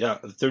 something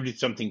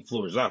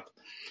floors up.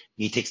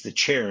 He takes the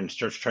chair and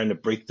starts trying to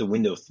break the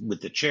window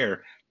with the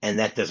chair, and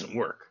that doesn't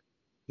work.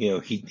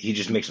 He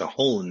just makes a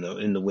hole in the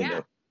Yeah.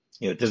 window.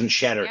 It doesn't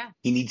shatter. Yeah.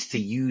 He needs to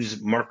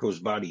use Marco's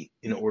body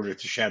in order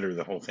to shatter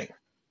the whole thing.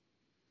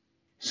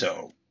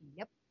 So,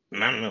 Yep.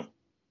 I don't know.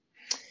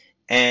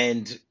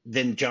 And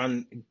then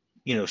John,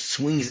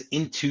 swings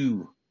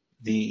into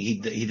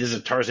he does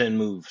a Tarzan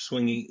move,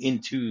 swinging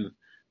into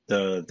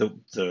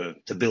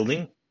the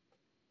building,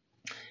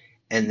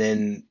 and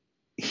then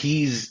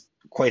he's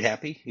quite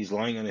happy. He's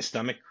lying on his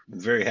stomach,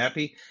 very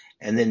happy,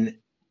 and then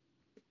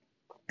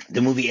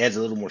the movie adds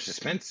a little more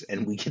suspense,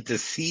 and we get to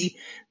see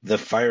the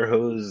fire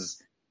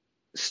hose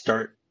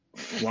start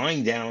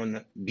flying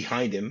down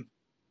behind him,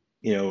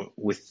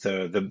 with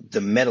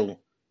the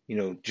metal,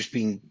 just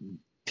being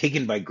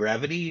taken by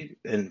gravity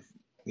and,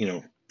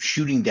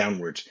 shooting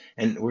downwards.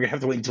 And we're gonna have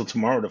to wait until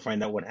tomorrow to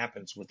find out what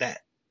happens with that.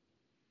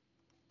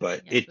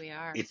 But Yes, we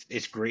are.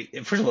 it's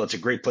great. First of all, it's a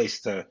great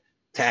place to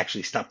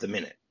actually stop the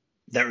minute.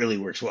 That really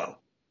works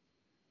well.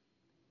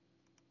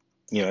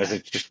 As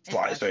it just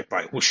flies right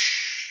by,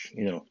 whoosh,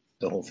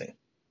 the whole thing.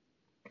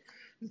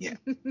 Yeah.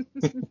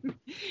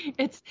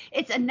 It's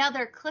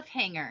another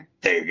cliffhanger.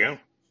 There you go.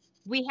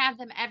 We have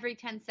them every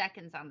 10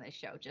 seconds on this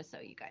show, just so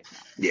you guys know.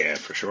 Yeah,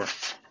 for sure.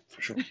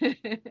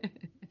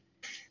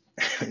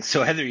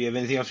 So, Heather, you have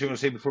anything else you want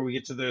to say before we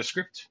get to the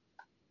script?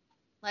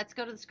 Let's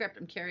go to the script.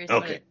 I'm curious.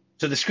 Okay.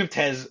 So the script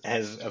has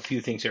a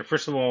few things here.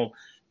 First of all,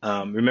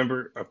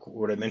 remember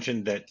what I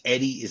mentioned, that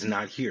Eddie is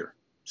not here.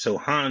 So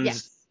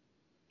Hans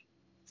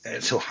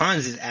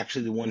is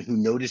actually the one who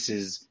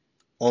notices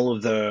all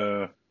of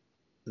the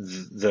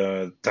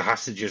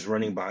hostages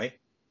running by.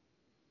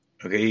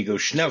 Okay, he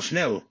goes, "Schnell,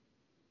 schnell,"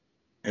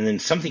 and then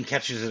something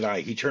catches his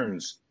eye. He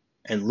turns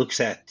and looks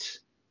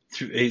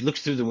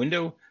through the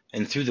window,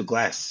 and through the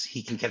glass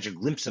he can catch a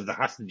glimpse of the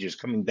hostages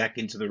coming back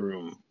into the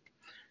room.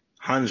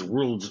 Hans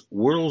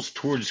whirls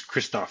towards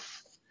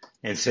Christoph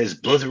and says,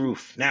 "Blow the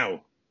roof,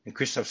 now." And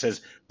Christoph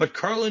says, "But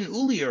Carl and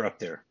Uli are up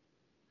there."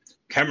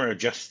 Camera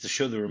adjusts to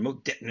show the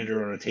remote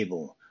detonator on a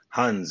table.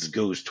 Hans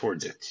goes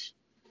towards it.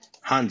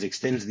 Hans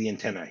extends the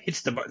antenna,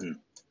 hits the button.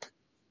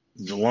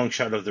 The long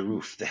shot of the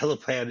roof. The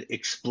helipad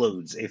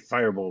explodes. A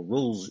fireball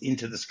rolls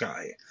into the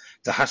sky.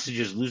 The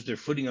hostages lose their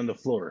footing on the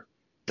floor.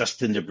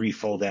 Dust and debris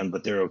fall down,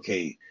 but they're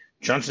okay.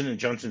 Johnson &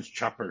 Johnson's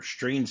chopper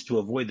strains to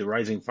avoid the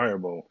rising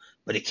fireball,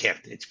 but it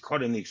can't. It's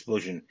caught in the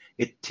explosion.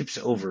 It tips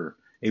over.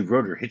 A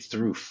rotor hits the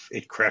roof.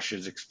 It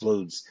crashes,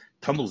 explodes,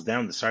 tumbles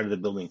down the side of the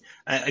building.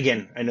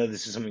 Again, I know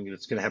this is something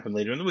that's going to happen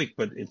later in the week,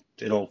 but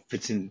it all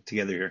fits in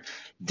together here.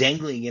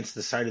 Dangling against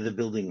the side of the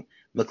building,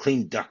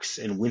 McClane ducks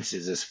and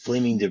winces as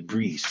flaming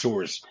debris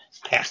soars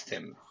past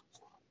him.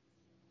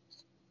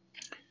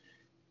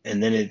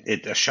 And then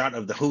a shot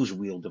of the hose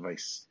wheel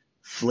device.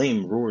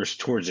 Flame roars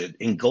towards it,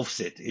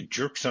 engulfs it. It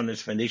jerks on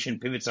its foundation,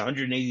 pivots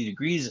 180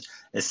 degrees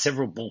as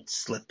several bolts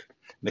slip.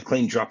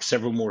 McClane drops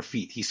several more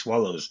feet. He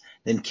swallows,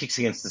 then kicks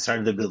against the side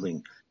of the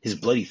building, his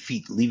bloody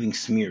feet leaving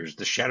smears.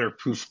 The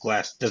shatterproof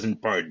glass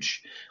doesn't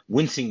budge.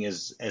 Wincing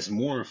as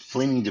more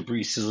flaming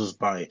debris sizzles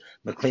by,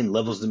 McClane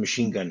levels the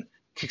machine gun,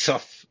 kicks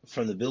off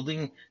from the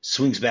building,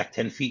 swings back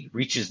 10 feet,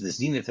 reaches the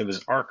zenith of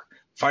his arc,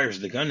 fires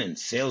the gun, and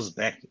sails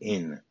back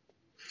in.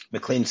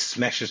 McClane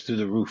smashes through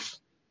the roof.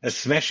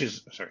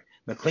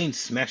 McClane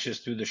smashes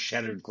through the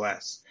shattered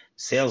glass,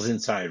 sails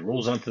inside,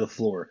 rolls onto the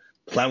floor,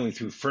 plowing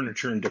through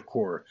furniture and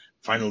decor.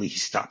 Finally, he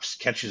stops,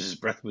 catches his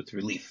breath with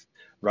relief,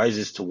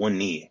 rises to one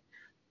knee.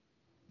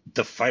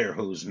 The fire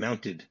hose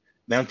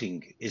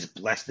mounting is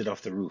blasted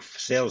off the roof,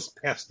 sails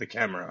past the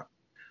camera.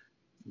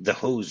 The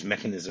hose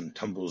mechanism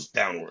tumbles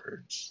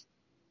downwards.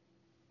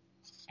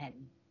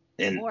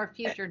 And more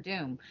future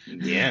doom.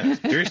 Yeah,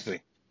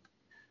 seriously.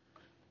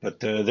 But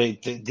they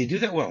do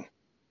that well.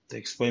 They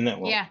explain that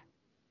well.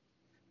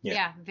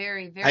 Yeah,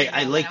 very, very.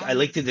 I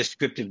like the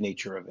descriptive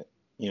nature of it.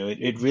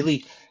 It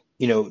really,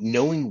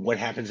 knowing what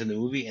happens in the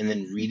movie and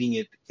then reading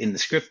it in the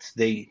script,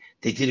 they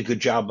did a good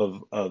job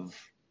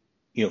of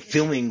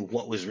filming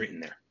what was written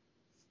there.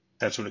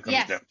 That's what it comes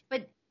down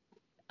to.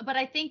 But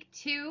I think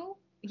too,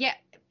 yeah.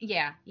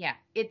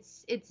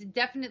 It's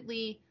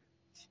definitely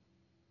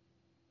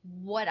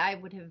what I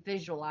would have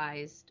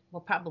visualized.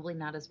 Well, probably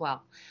not as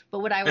well, but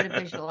what I would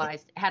have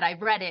visualized had I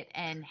read it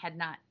and had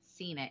not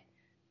seen it.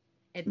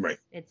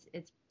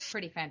 It's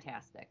pretty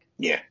fantastic.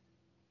 Yeah,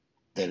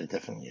 that it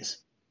definitely is.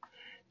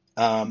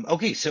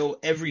 Okay, so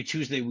every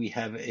Tuesday we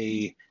have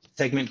a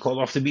segment called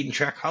Off the Beaten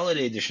Track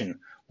Holiday Edition,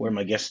 where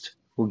my guest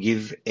will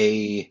give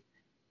a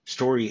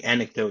story,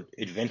 anecdote,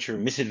 adventure,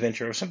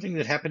 misadventure, or something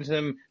that happened to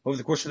them over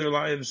the course of their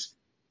lives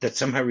that's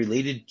somehow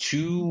related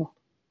to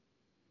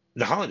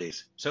the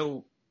holidays.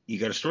 So, you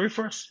got a story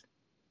for us?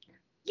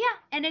 Yeah,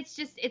 and it's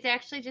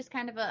actually just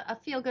kind of a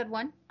feel-good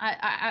one.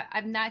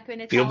 I'm not going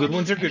to tell feel-good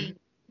ones are good.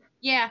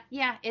 Yeah,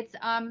 it's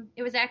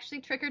it was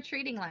actually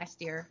trick-or-treating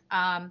last year.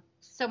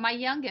 So my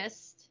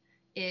youngest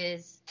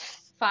is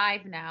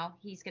 5 now.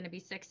 He's going to be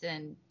 6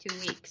 in 2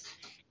 weeks.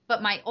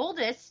 But my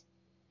oldest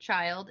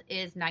child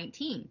is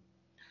 19.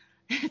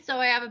 So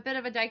I have a bit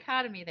of a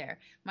dichotomy there.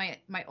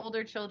 My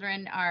older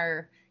children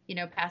are,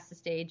 past the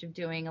stage of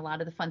doing a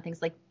lot of the fun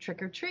things like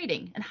trick or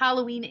treating. And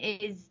Halloween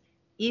is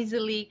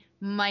easily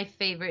my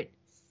favorite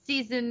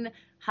season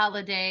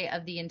holiday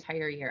of the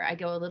entire year. I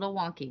go a little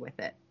wonky with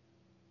it.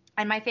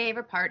 And my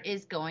favorite part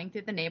is going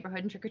through the neighborhood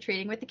and trick or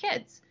treating with the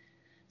kids.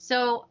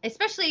 So,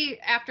 especially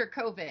after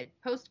COVID,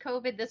 post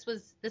COVID, this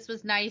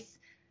was nice.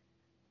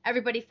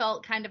 Everybody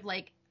felt kind of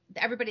like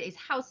everybody's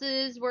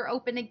houses were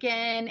open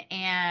again,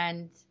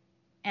 and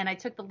I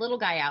took the little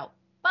guy out.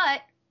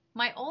 But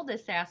my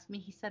oldest asked me,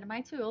 he said, "Am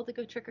I too old to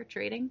go trick or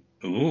treating?"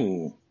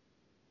 Ooh.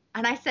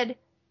 And I said,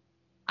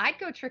 "I'd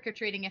go trick or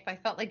treating if I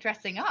felt like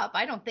dressing up.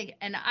 I don't think,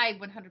 and I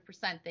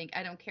 100% think,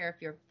 I don't care if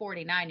you're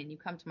 49 and you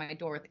come to my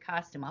door with a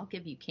costume, I'll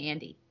give you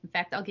candy. In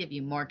fact, I'll give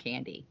you more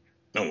candy.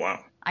 Oh,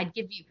 wow. I'd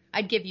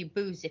give you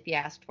booze if you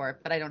asked for it,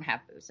 but I don't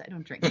have booze. I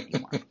don't drink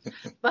anymore."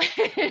 But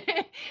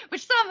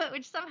which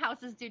some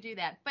houses do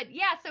that. But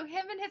yeah, so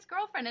him and his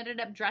girlfriend ended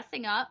up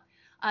dressing up.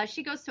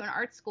 She goes to an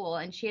art school,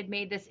 and she had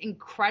made this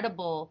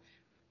incredible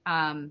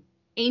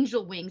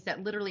angel wings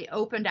that literally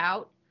opened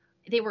out.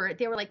 They were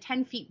like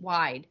 10 feet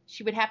wide.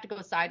 She would have to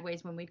go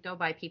sideways when we'd go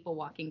by people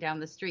walking down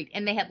the street,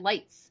 and they had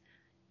lights,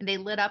 and they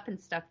lit up and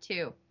stuff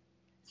too.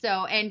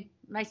 So, and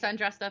my son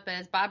dressed up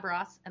as Bob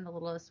Ross, and the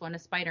littlest one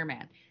as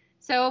Spider-Man.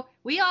 So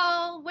we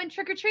all went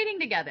trick-or-treating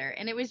together,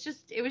 and it was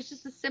just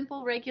a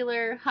simple,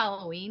 regular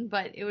Halloween,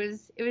 but it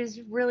was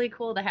really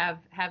cool to have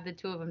the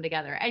two of them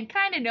together, and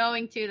kind of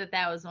knowing too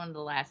that was one of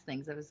the last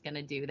things I was going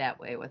to do that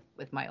way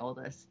with my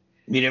oldest.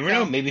 You never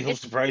know. So Maybe he'll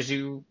surprise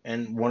you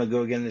and want to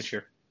go again this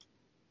year.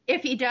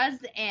 if he does,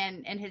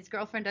 and his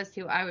girlfriend does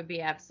too, I would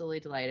be absolutely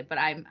delighted. But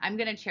I'm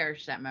going to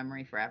cherish that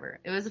memory forever.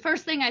 It was the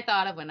first thing I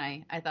thought of when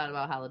I thought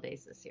about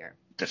holidays this year.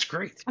 That's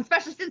great.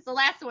 Especially since the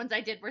last ones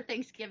I did were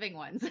Thanksgiving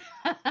ones.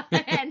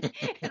 And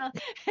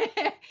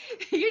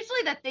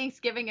usually the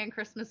Thanksgiving and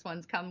Christmas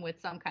ones come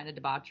with some kind of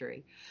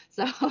debauchery.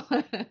 So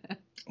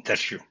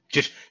That's true.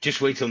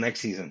 Just wait till next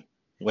season.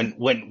 When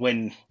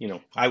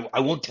I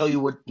won't tell you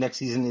what next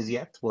season is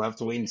yet. We'll have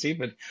to wait and see,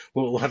 but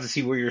we'll have to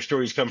see where your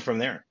stories come from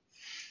there.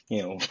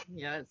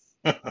 Yes.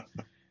 All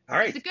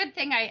right. It's a good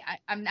thing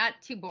I'm not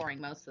too boring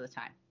most of the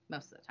time.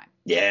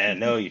 Yeah,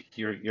 no,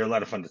 you're a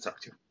lot of fun to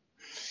talk to.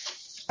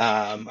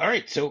 All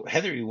right. So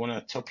Heather, you want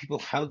to tell people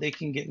how they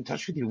can get in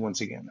touch with you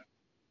once again?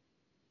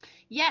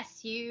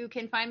 Yes, you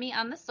can find me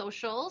on the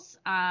socials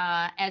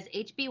as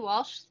HB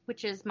Walsh,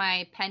 which is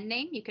my pen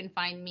name. You can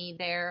find me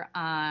there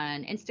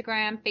on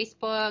Instagram,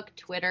 Facebook,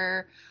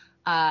 Twitter.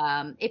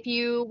 If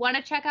you want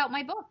to check out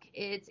my book,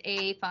 it's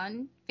a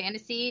fun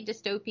fantasy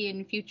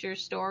dystopian future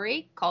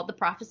story called The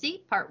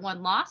Prophecy, Part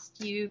 1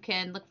 Lost. You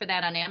can look for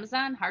that on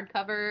Amazon,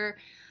 hardcover.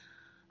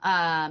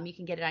 You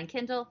can get it on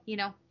Kindle.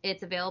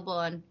 It's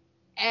available in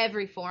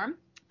every form.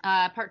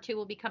 Part 2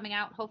 will be coming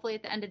out hopefully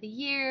at the end of the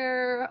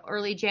year,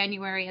 early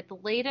January at the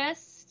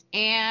latest.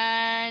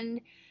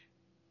 And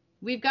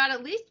we've got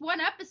at least one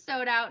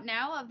episode out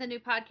now of the new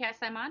podcast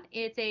I'm on.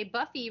 It's a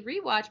Buffy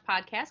rewatch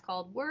podcast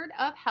called Word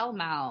of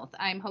Hellmouth.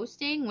 I'm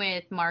hosting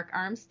with Mark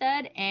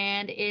Armstead,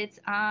 and it's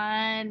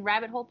on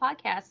Rabbit Hole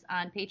Podcasts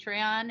on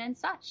Patreon and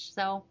such.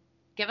 So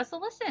give us a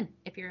listen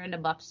if you're into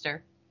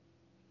Buffster.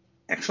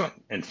 Excellent.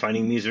 And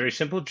finding me is very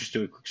simple. Just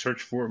do a quick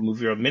search for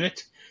MovieRob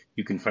Minute.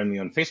 You can find me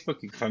on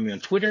Facebook. You can find me on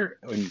Twitter.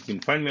 And you can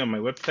find me on my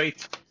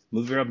website,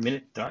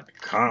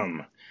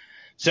 MovieRobMinute.com.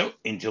 So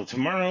until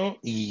tomorrow,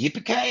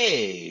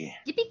 yippee-ki-yay!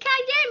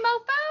 Yippee-ki-yay,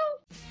 mofo!